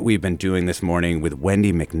 That's what we've been doing this morning with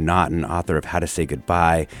Wendy McNaughton, author of How to Say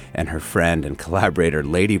Goodbye, and her friend and collaborator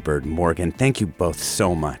Ladybird Morgan. Thank you both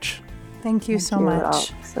so much. Thank you so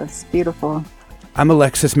much. It's beautiful. I'm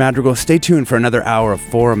Alexis Madrigal. Stay tuned for another hour of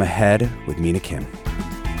Forum Ahead with Mina Kim.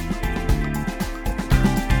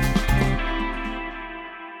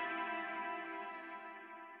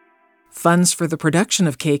 Funds for the production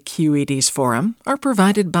of KQED's Forum are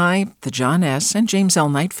provided by the John S. and James L.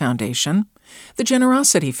 Knight Foundation, the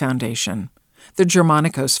Generosity Foundation, the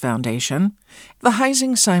Germanicos Foundation, the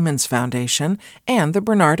Heising Simons Foundation, and the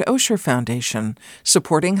Bernard Osher Foundation,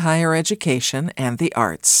 supporting higher education and the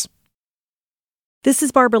arts. This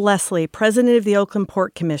is Barbara Leslie, President of the Oakland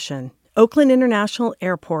Port Commission. Oakland International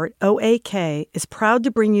Airport, OAK, is proud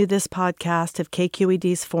to bring you this podcast of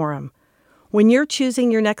KQED's Forum. When you're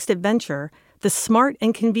choosing your next adventure, the smart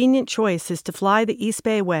and convenient choice is to fly the East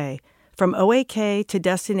Bay Way, from OAK to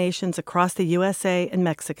destinations across the USA and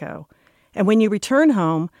Mexico. And when you return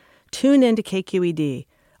home, tune in to KQED,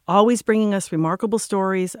 always bringing us remarkable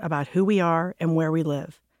stories about who we are and where we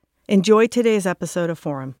live. Enjoy today's episode of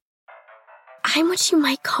Forum. I'm what you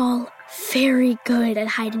might call very good at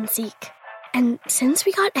hide and seek. And since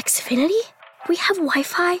we got Xfinity, we have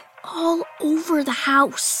Wi-Fi all over the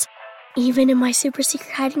house, even in my super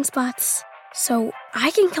secret hiding spots. So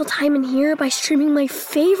I can kill time in here by streaming my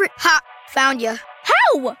favorite... Ha! Found ya.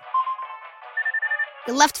 How?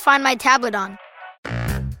 You left Find My tablet on.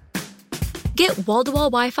 Get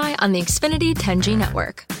wall-to-wall Wi-Fi on the Xfinity 10G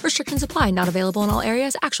network. Restrictions apply. Not available in all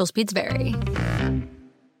areas. Actual speeds vary.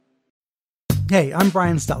 Hey, I'm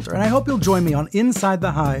Brian Stelter, and I hope you'll join me on Inside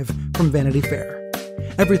the Hive from Vanity Fair.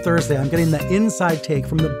 Every Thursday, I'm getting the inside take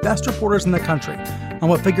from the best reporters in the country on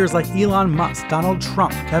what figures like Elon Musk, Donald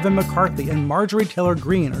Trump, Kevin McCarthy, and Marjorie Taylor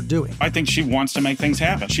Greene are doing. I think she wants to make things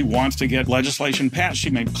happen. She wants to get legislation passed. She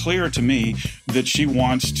made clear to me that she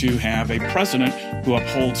wants to have a president who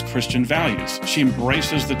upholds Christian values. She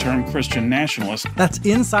embraces the term Christian nationalist. That's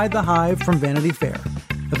Inside the Hive from Vanity Fair,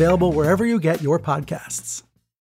 available wherever you get your podcasts.